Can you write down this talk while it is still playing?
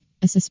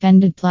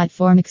suspended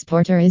platform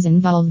exporter is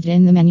involved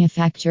in the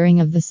manufacturing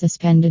of the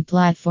suspended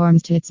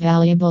platforms to its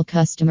valuable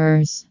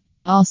customers.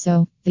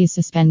 Also, these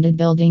suspended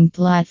building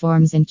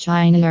platforms in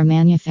China are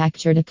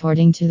manufactured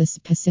according to the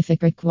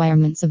specific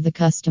requirements of the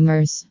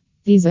customers.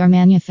 These are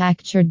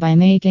manufactured by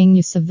making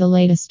use of the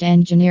latest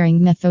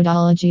engineering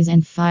methodologies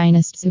and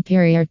finest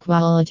superior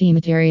quality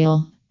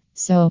material.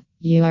 So,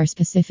 you are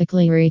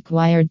specifically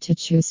required to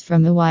choose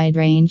from a wide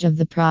range of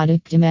the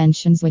product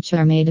dimensions which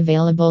are made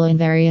available in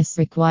various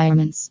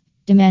requirements.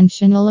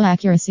 Dimensional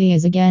accuracy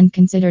is again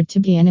considered to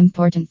be an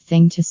important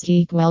thing to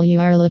seek while you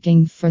are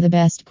looking for the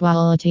best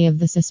quality of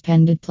the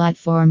suspended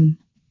platform.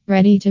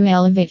 Ready to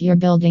elevate your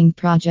building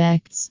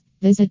projects?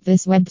 Visit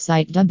this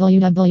website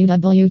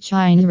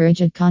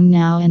www.chinaridge.com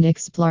now and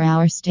explore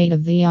our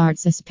state-of-the-art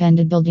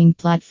suspended building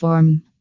platform.